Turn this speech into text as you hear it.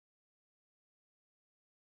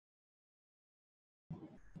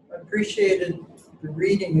I appreciated the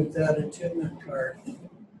reading of that attunement card.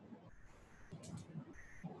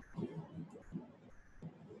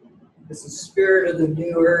 As the spirit of the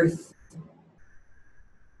new earth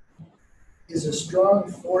is a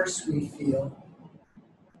strong force we feel,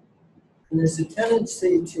 and there's a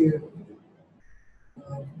tendency to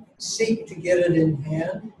seek to get it in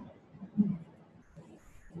hand.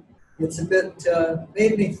 It's a bit,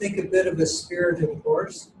 made me think a bit of a spirited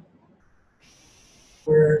horse,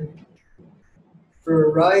 where for a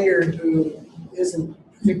rider who isn't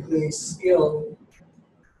particularly skilled,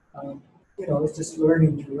 is just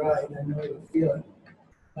learning to ride, I know the feeling.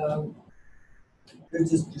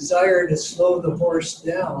 There's this desire to slow the horse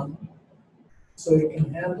down so you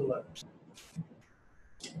can handle it.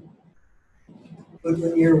 But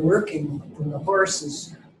when you're working, when the horse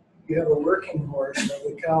is, you have a working horse,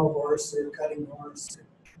 like a cow horse or a cutting horse,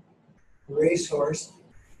 or a race horse,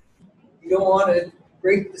 you don't want to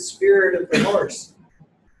break the spirit of the horse,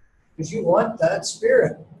 because you want that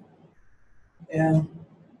spirit. And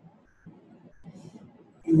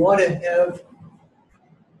you want to have,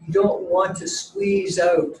 you don't want to squeeze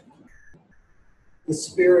out the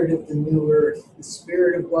spirit of the new earth, the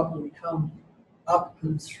spirit of what would come up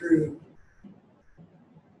and through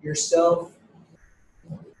yourself,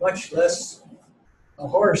 much less a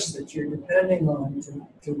horse that you're depending on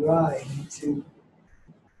to ride and to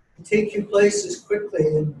take you places quickly.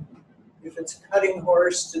 And if it's a cutting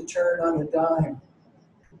horse, to turn on a dime.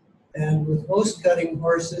 And with most cutting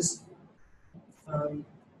horses,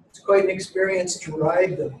 it's quite an experience to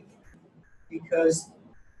ride them, because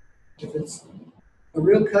if it's a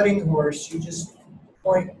real cutting horse, you just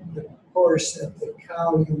point the horse at the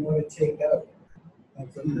cow you want to take out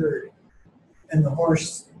of the herd, and the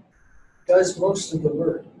horse does most of the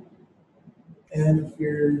work. And if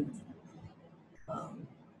you're,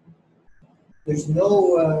 there's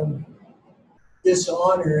no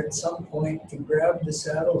dishonor at some point to grab the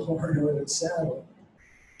saddle horn or the saddle,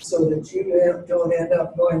 so that you don't end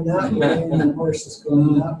up going that way and the horse is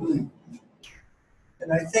going that way.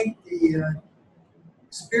 And I think the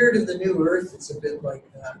spirit of the new earth is a bit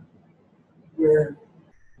like that, where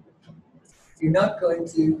you're not going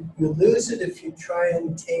to, you lose it if you try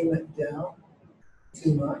and tame it down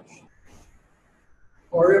too much,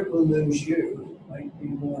 or it will lose you, might be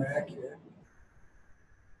more accurate.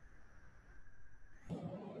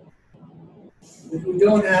 If we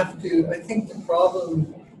don't have to, I think the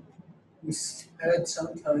problem we had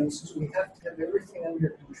sometimes is we have to have everything under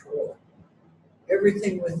control.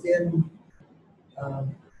 Everything within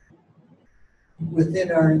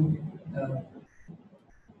our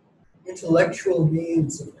intellectual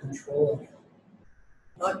means of control.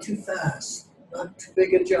 Not too fast, not too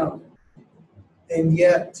big a jump. And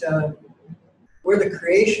yet, where the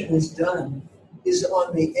creation is done is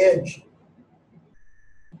on the edge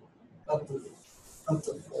of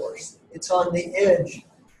the force. It's on the edge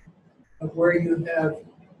of where you have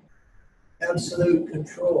absolute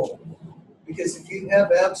control. Because if you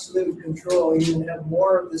have absolute control, you can have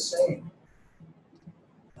more of the same.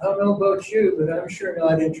 I don't know about you, but I'm sure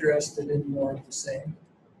not interested in more of the same.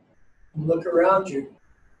 And look around you.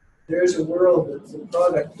 There's a world that's a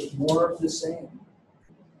product of more of the same.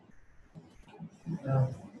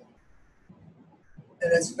 And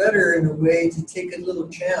it's better in a way to take a little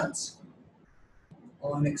chance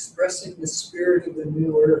on expressing the spirit of the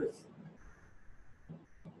new earth.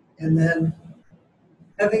 And then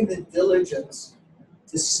having the diligence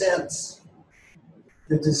to sense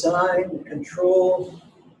the design, the control,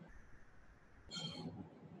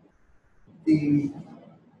 the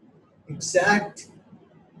exact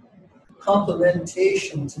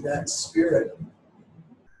complementation to that spirit,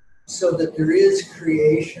 so that there is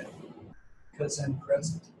creation, because I'm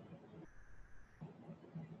present.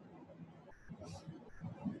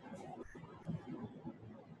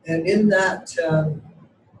 And in that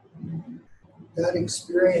that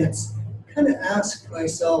experience, I kind of ask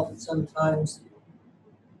myself sometimes,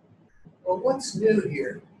 well, what's new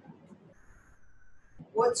here?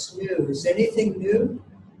 What's new? Is anything new?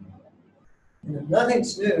 And if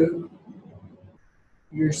nothing's new,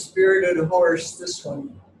 your spirited horse, this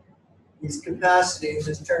one, his capacities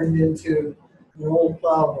has turned into an old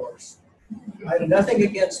plow horse. I have nothing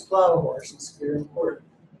against plow horses, they're important.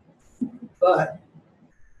 But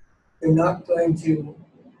they're not going to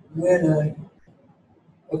win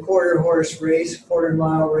a quarter horse race, quarter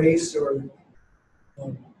mile race, or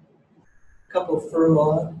a couple of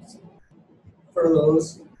furlongs,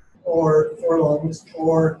 or furlongs,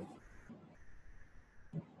 or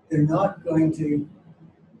they're not going to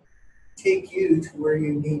take you to where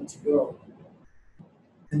you need to go.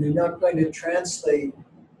 And they're not going to translate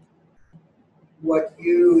what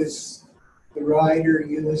you as the rider,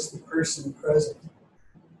 you as the person present,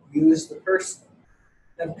 you as the person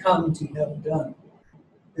have come to have done.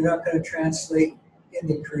 They're not going to translate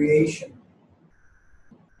into creation.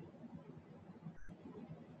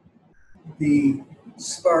 The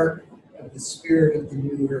spark of the spirit of the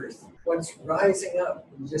new earth, what's rising up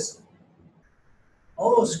and just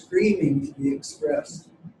almost screaming to be expressed.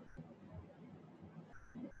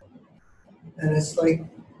 And it's like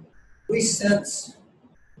we sense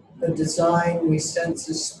the design, we sense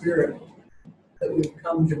the spirit that we've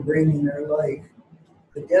come to bring in our life,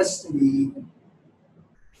 the destiny.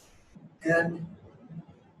 And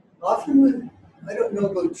often, I don't know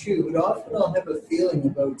about you, but often I'll have a feeling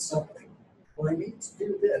about something. Well, I need to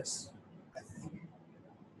do this, I think.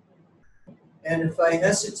 And if I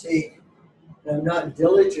hesitate and I'm not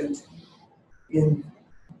diligent in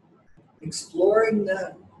exploring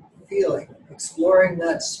that feeling, exploring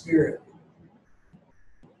that spirit,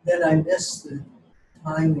 then I miss the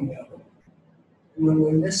timing of it. And when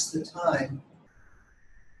we miss the time,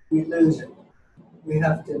 we lose it. We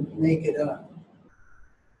have to make it up.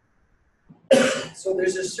 So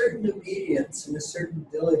there's a certain obedience and a certain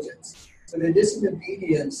diligence, but it isn't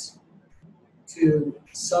obedience to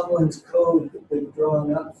someone's code that they've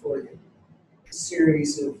drawn up for you, a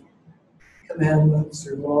series of commandments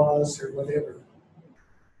or laws or whatever.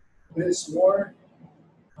 But it's more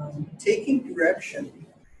taking direction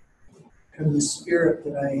from the spirit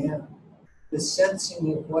that I am, the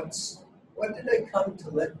sensing of what did I come to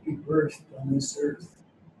let be birthed on this earth?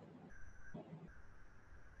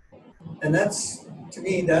 And that's, to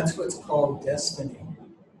me, that's what's called destiny.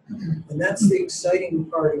 And that's the exciting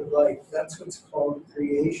part of life. That's what's called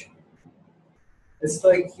creation. It's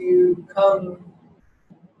like you come,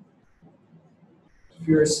 if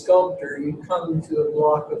you're a sculptor, you come to a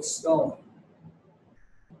block of stone.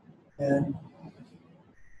 And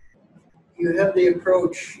you have the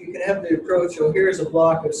approach, you can have the approach, oh, here's a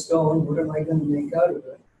block of stone, what am I going to make out of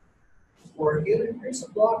it? Or here's a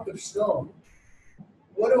block of stone.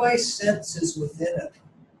 What do I sense is within it?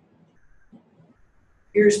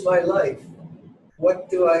 Here's my life. What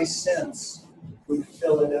do I sense would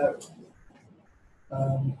fill it out?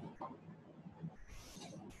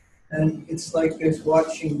 And it's like it's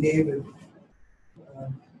watching David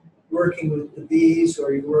working with the bees,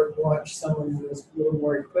 or you watch someone who has a little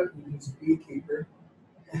more equipment who's a beekeeper,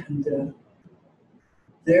 and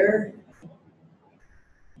they're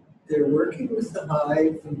working with the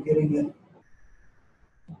hive and getting it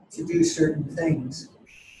to do certain things.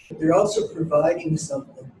 But they're also providing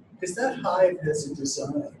something, because that hive has a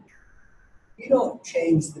design. You don't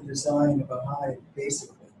change the design of a hive,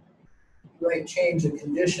 basically. You might change the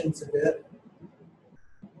conditions a bit,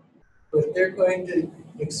 but they're going to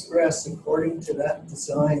express according to that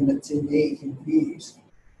design that's innate in bees.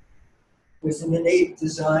 There's an innate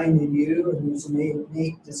design in you, and there's an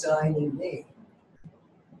innate design in me.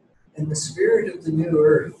 And the spirit of the new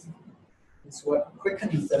earth is what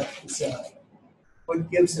quickens that design,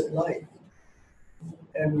 what gives it life.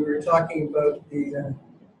 And we were talking about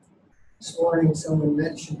this morning, someone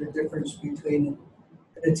mentioned the difference between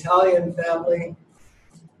an Italian family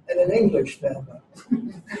and an English family.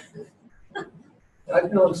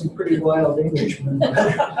 I've known some pretty wild Englishmen.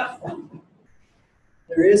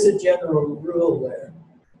 There is a general rule there.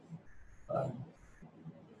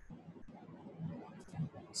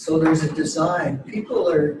 So there's a design. People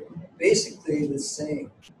are basically the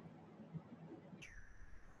same,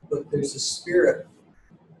 but there's a spirit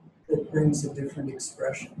that brings a different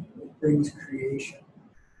expression, that brings creation.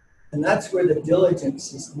 And that's where the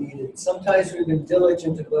diligence is needed. Sometimes we've been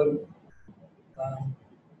diligent about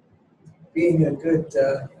being a good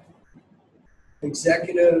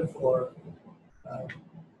executive, or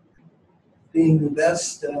being the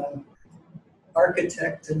best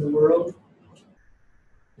architect in the world.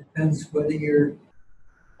 Depends whether you're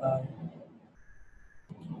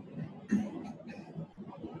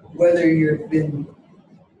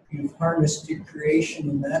you've harnessed your creation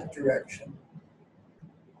in that direction,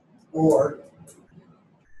 or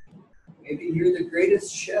maybe you're the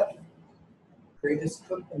greatest chef, greatest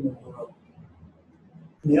cook in the world.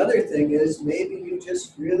 And the other thing is, maybe you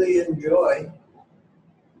just really enjoy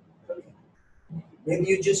cooking. Maybe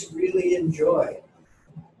you just really enjoy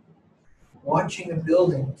watching a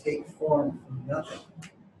building take form from nothing.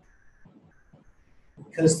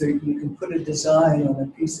 Because you can put a design on a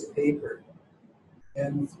piece of paper,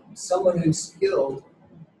 and someone who's skilled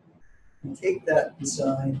can take that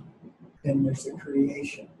design, and there's a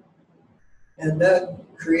creation. And that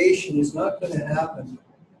creation is not going to happen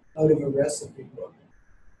out of a recipe book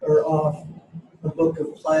or off a book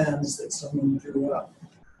of plans that someone drew up.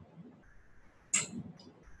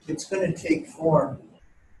 It's going to take form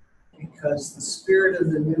because the spirit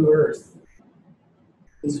of the new earth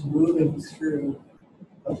is moving through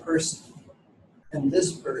a person and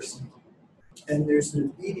this person, and there's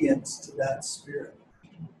an obedience to that spirit.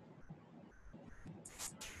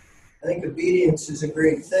 I think obedience is a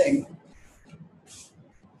great thing,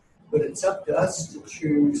 but it's up to us to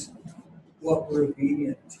choose what we're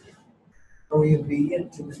obedient to. Are we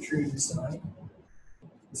obedient to the true design?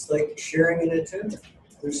 It's like sharing an attunement.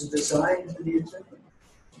 There's a design to the attunement.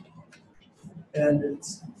 And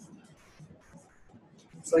it's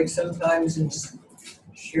like sometimes in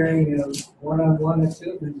sharing a one-on-one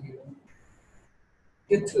attunement, you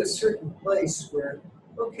get to a certain place where,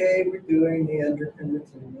 okay, we're doing the endocrine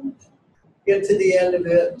attunement. Get to the end of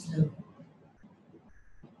it, and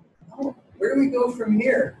oh, where do we go from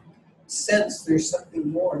here? Sense there's something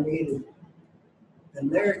more needed. And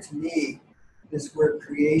there, to me, is where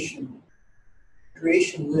creation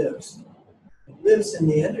lives. It lives in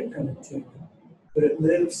the endocrine attunement, but it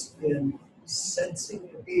lives in sensing,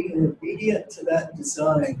 being obedient to that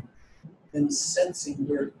design, and sensing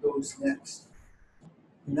where it goes next.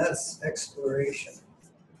 And that's exploration.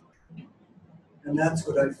 And that's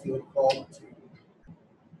what I feel called to.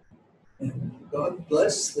 And God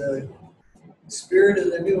bless the spirit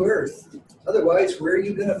of the new earth. Otherwise, where are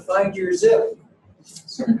you going to find your zip?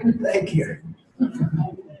 Thank you.